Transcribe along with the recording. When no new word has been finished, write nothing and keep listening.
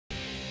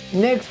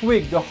Next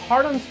week, the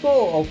heart and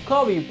soul of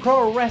Covey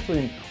Pro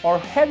Wrestling, our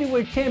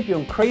heavyweight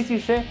champion Crazii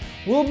Shea,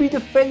 will be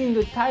defending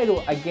the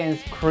title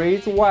against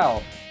Chris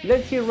Wild.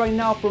 Let's hear right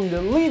now from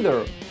the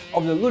leader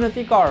of the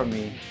Lunatic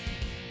Army.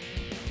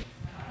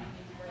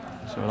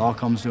 So it all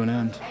comes to an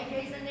end.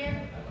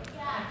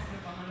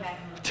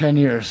 10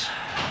 years.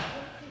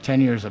 10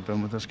 years I've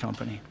been with this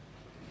company.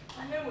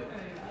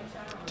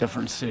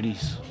 Different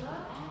cities.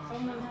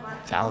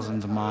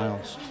 Thousands of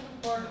miles.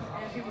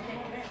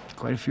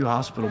 Quite a few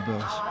hospital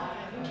bills.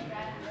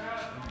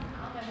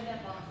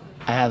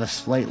 I have a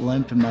slight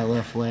limp in my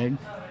left leg.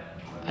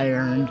 I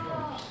earned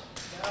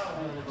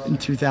in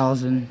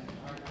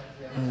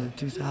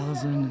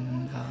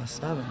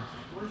 2007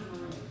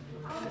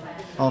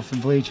 off the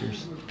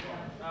bleachers.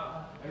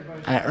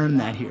 I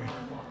earned that here.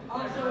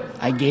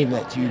 I gave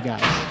that to you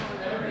guys.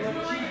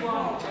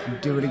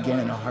 I'd do it again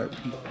in a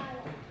heartbeat.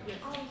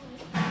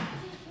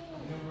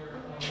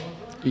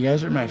 You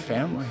guys are my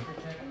family,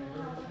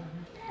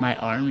 my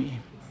army,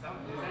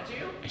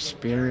 my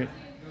spirit,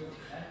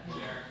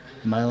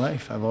 my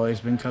life. I've always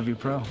been Covey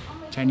Pro.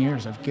 10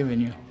 years I've given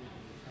you.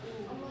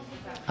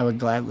 I would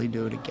gladly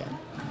do it again.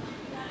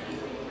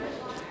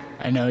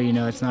 I know,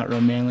 it's not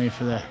real manly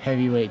for the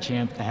heavyweight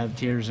champ to have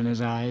tears in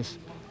his eyes,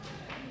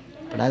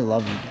 but I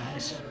love you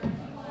guys.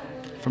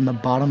 From the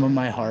bottom of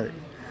my heart,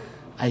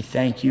 I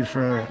thank you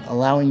for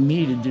allowing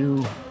me to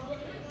do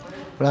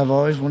what I've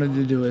always wanted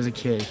to do as a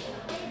kid.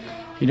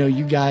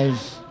 You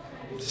guys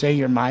say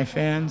you're my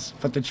fans,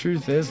 but the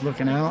truth is,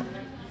 looking out,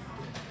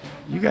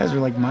 you guys are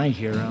like my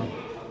hero.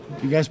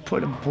 You guys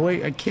put a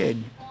boy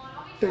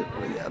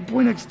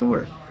next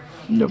door.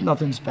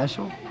 Nothing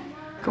special.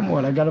 Come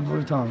on, I got a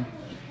blue tongue,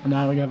 and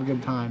now I have a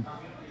good time.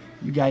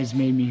 You guys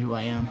made me who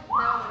I am.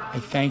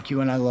 I thank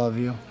you and I love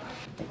you.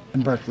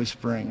 And Berkeley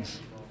Springs.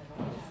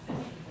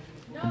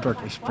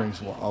 Berkeley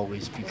Springs will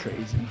always be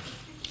crazy.